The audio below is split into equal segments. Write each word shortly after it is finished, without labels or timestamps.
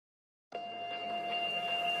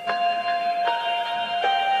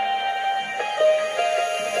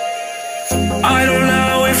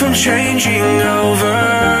I'm changing over.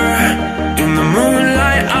 In the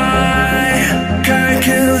moonlight I can't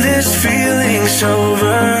kill this feeling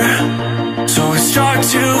sober, so I start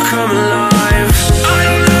to come alive. I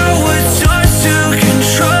don't know what starts to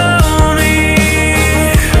control me.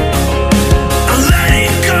 I let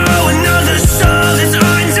it go, another soul that's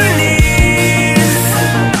underneath.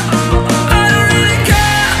 I don't really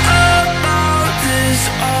care about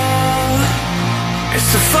this all.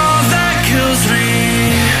 It's the fall that kills me.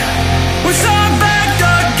 With our back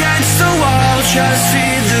against the wall, just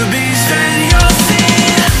feed the beast and you'll see.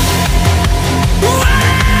 Wait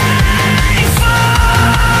for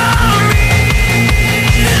me.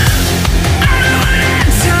 I wanna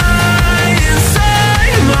die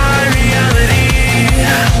inside my reality.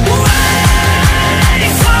 Wait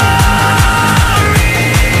for me.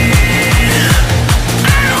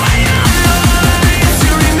 I want your mind to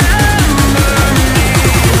remember me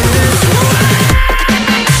this way.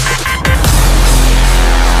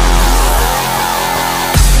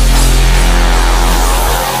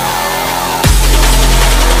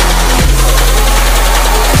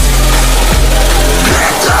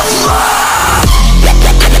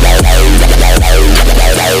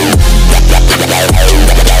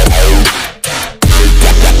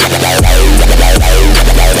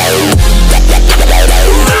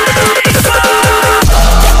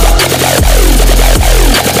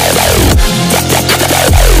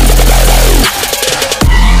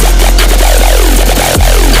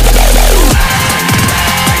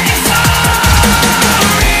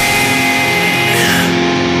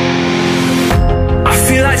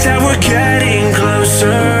 That we're getting closer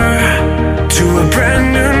to a brand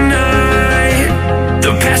new night.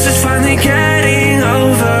 The past is finally getting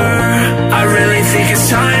over. I really think it's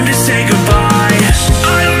time to say goodbye.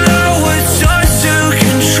 I don't know what starts to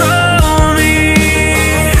control me.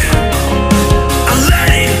 I let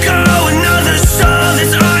it go, another soul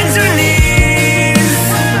that's underneath.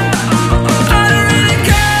 I don't really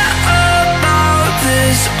care about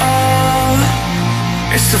this all.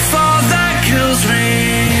 It's the fall that kills me.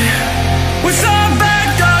 With our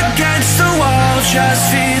back against the wall, just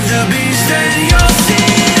feel